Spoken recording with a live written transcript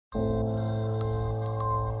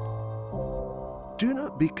Do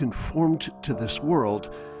not be conformed to this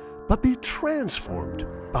world, but be transformed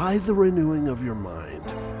by the renewing of your mind,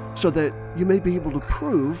 so that you may be able to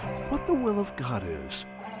prove what the will of God is,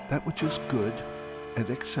 that which is good and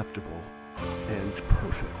acceptable and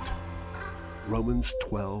perfect. Romans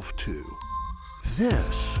 12:2.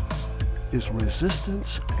 This is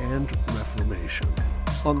Resistance and Reformation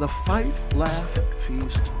on the Fight, Laugh,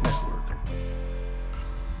 Feast Network.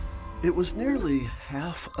 It was nearly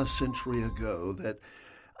half a century ago that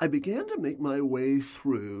I began to make my way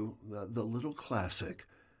through the little classic,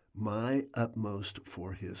 My Utmost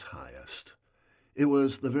for His Highest. It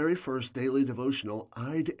was the very first daily devotional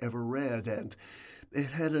I'd ever read, and it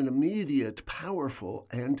had an immediate, powerful,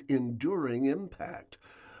 and enduring impact.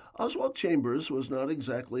 Oswald Chambers was not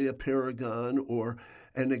exactly a paragon or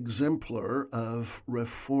an exemplar of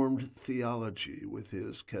Reformed theology with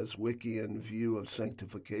his Keswickian view of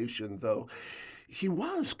sanctification, though he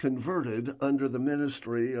was converted under the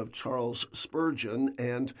ministry of Charles Spurgeon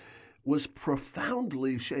and was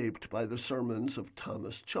profoundly shaped by the sermons of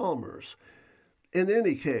Thomas Chalmers. In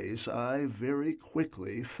any case, I very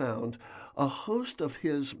quickly found a host of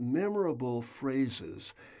his memorable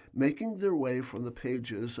phrases making their way from the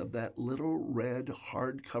pages of that little red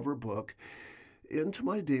hardcover book into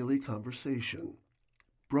my daily conversation.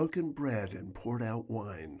 Broken bread and poured out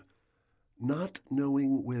wine, not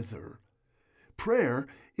knowing whither. Prayer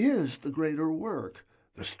is the greater work,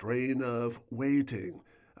 the strain of waiting.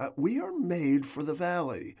 We are made for the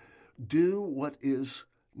valley. Do what is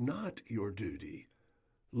not your duty,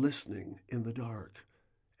 listening in the dark,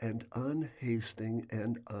 and unhasting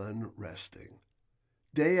and unresting.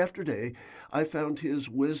 Day after day, I found his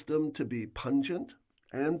wisdom to be pungent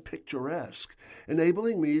and picturesque,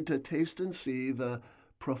 enabling me to taste and see the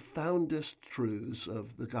profoundest truths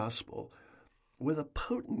of the gospel with a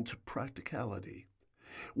potent practicality.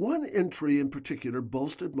 One entry in particular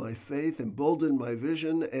bolstered my faith, emboldened my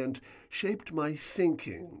vision, and shaped my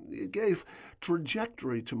thinking. It gave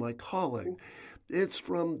trajectory to my calling. It's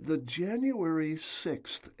from the January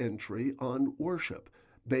 6th entry on worship,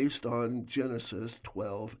 based on Genesis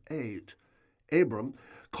 12:8. Abram,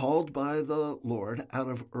 called by the Lord out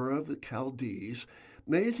of Ur of the Chaldees,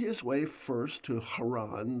 made his way first to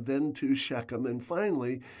Haran, then to Shechem, and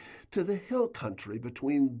finally to the hill country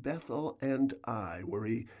between Bethel and Ai, where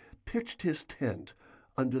he pitched his tent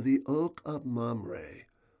under the oak of Mamre.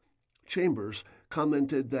 Chambers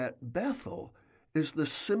commented that Bethel is the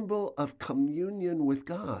symbol of communion with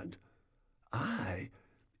God. Ai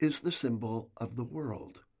is the symbol of the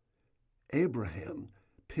world. Abraham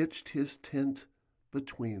pitched his tent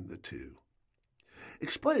between the two.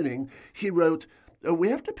 Explaining, he wrote, "We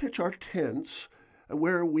have to pitch our tents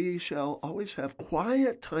where we shall always have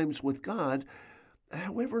quiet times with God,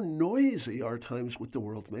 however noisy our times with the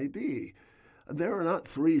world may be. There are not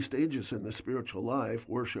three stages in the spiritual life: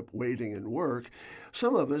 worship, waiting, and work.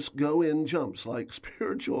 Some of us go in jumps like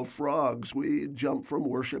spiritual frogs. We jump from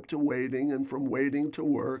worship to waiting and from waiting to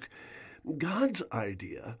work. God's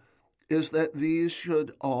idea is that these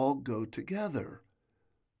should all go together.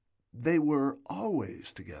 They were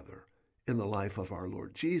always together in the life of our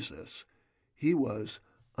Lord Jesus. He was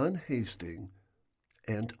unhasting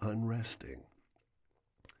and unresting."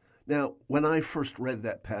 Now, when I first read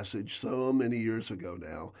that passage so many years ago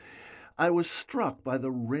now, I was struck by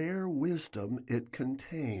the rare wisdom it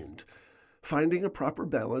contained. Finding a proper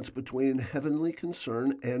balance between heavenly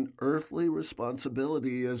concern and earthly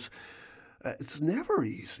responsibility it's never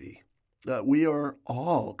easy. We are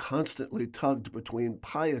all constantly tugged between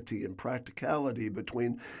piety and practicality,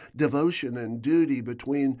 between devotion and duty,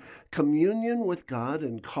 between communion with God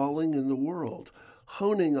and calling in the world.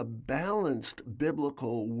 Honing a balanced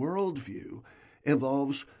biblical worldview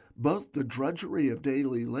involves both the drudgery of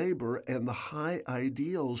daily labor and the high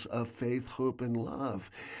ideals of faith, hope, and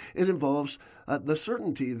love. It involves the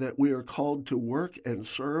certainty that we are called to work and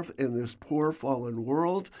serve in this poor, fallen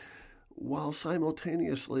world, while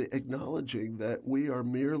simultaneously acknowledging that we are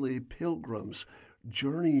merely pilgrims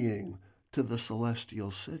journeying to the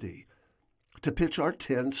celestial city. To pitch our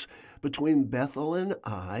tents between Bethel and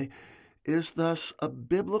Ai is thus a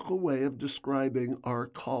biblical way of describing our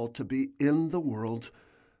call to be in the world,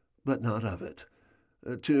 but not of it.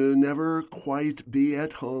 To never quite be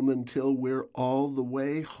at home until we're all the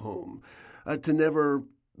way home. To never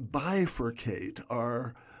bifurcate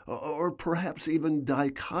or perhaps even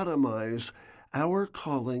dichotomize our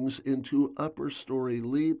callings into upper story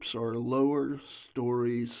leaps or lower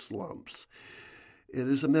story slumps. It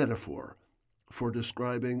is a metaphor for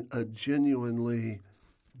describing a genuinely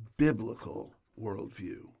biblical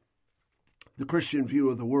worldview. The Christian view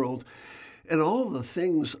of the world And all the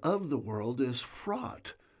things of the world is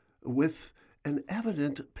fraught with an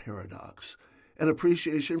evident paradox, an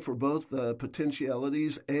appreciation for both the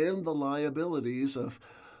potentialities and the liabilities of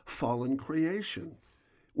fallen creation.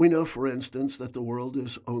 We know, for instance, that the world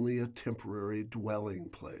is only a temporary dwelling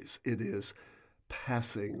place. It is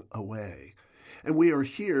passing away. And we are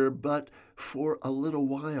here but for a little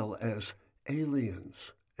while as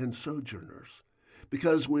aliens and sojourners.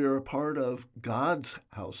 Because we are a part of God's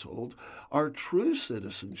household, our true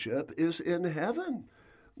citizenship is in heaven.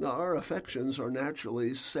 Our affections are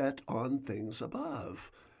naturally set on things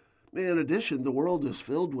above. In addition, the world is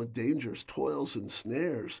filled with dangers, toils, and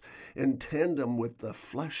snares. In tandem with the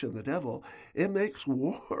flesh and the devil, it makes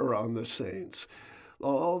war on the saints.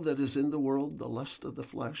 All that is in the world, the lust of the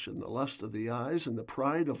flesh and the lust of the eyes and the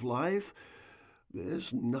pride of life,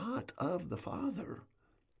 is not of the Father.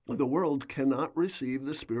 The world cannot receive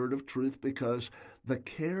the Spirit of truth because the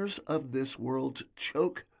cares of this world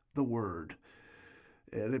choke the word,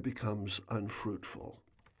 and it becomes unfruitful.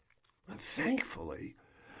 But thankfully,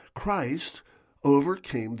 Christ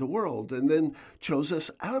overcame the world and then chose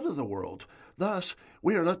us out of the world. Thus,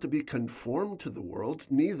 we are not to be conformed to the world,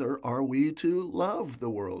 neither are we to love the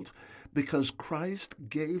world, because Christ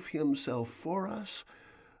gave himself for us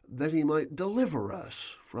that he might deliver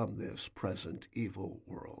us from this present evil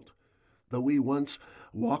world. Though we once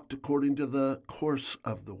walked according to the course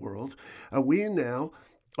of the world, we now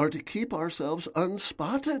are to keep ourselves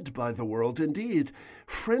unspotted by the world. Indeed,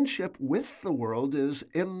 friendship with the world is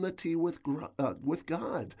enmity with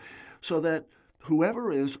God, so that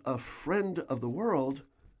whoever is a friend of the world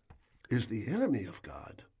is the enemy of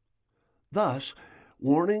God. Thus,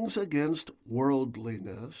 warnings against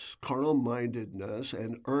worldliness, carnal-mindedness,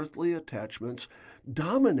 and earthly attachments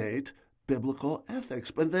dominate biblical ethics.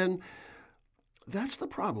 But then, that's the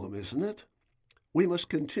problem, isn't it? We must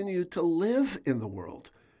continue to live in the world.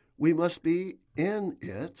 We must be in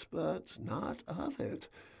it, but not of it.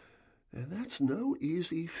 And that's no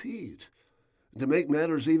easy feat. To make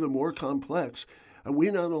matters even more complex, we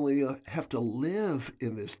not only have to live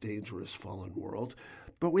in this dangerous fallen world,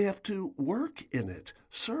 but we have to work in it,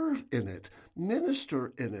 serve in it,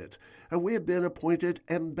 minister in it. And we have been appointed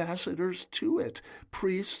ambassadors to it,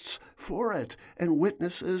 priests for it, and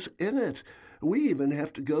witnesses in it. We even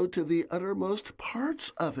have to go to the uttermost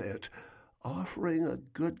parts of it, offering a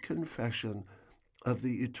good confession of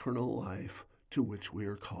the eternal life to which we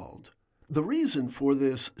are called. The reason for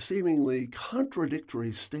this seemingly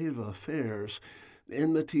contradictory state of affairs,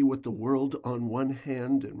 enmity with the world on one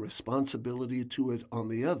hand and responsibility to it on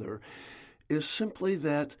the other, is simply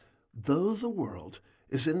that though the world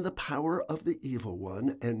is in the power of the evil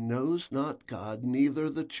one and knows not God, neither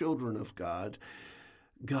the children of God,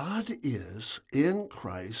 God is, in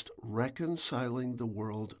Christ, reconciling the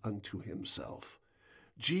world unto himself.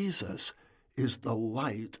 Jesus is the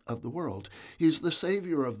light of the world. He's the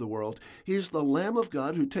Savior of the world. He's the Lamb of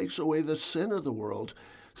God who takes away the sin of the world.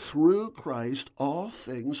 Through Christ, all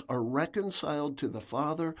things are reconciled to the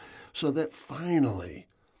Father, so that finally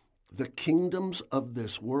the kingdoms of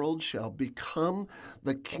this world shall become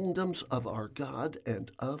the kingdoms of our God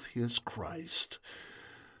and of his Christ.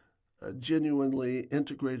 A genuinely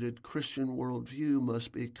integrated Christian worldview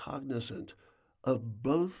must be cognizant of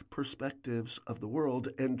both perspectives of the world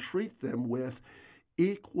and treat them with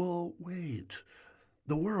equal weight.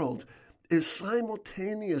 The world is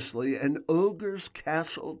simultaneously an ogre's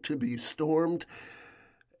castle to be stormed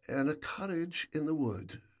and a cottage in the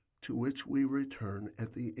wood to which we return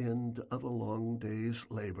at the end of a long day's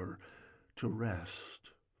labor to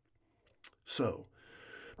rest. So,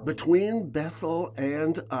 between Bethel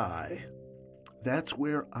and Ai, that's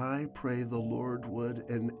where I pray the Lord would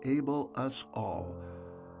enable us all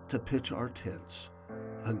to pitch our tents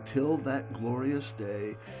until that glorious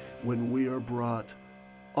day when we are brought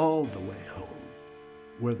all the way home,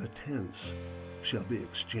 where the tents shall be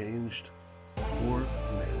exchanged for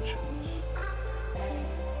mansions.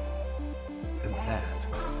 And that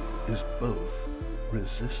is both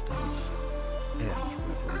resistance and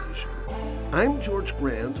reformation. I'm George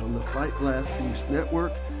Grant on the Fight, Laugh, Feast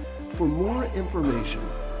Network. For more information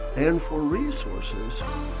and for resources,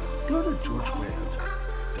 go to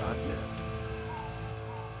georgegrant.net.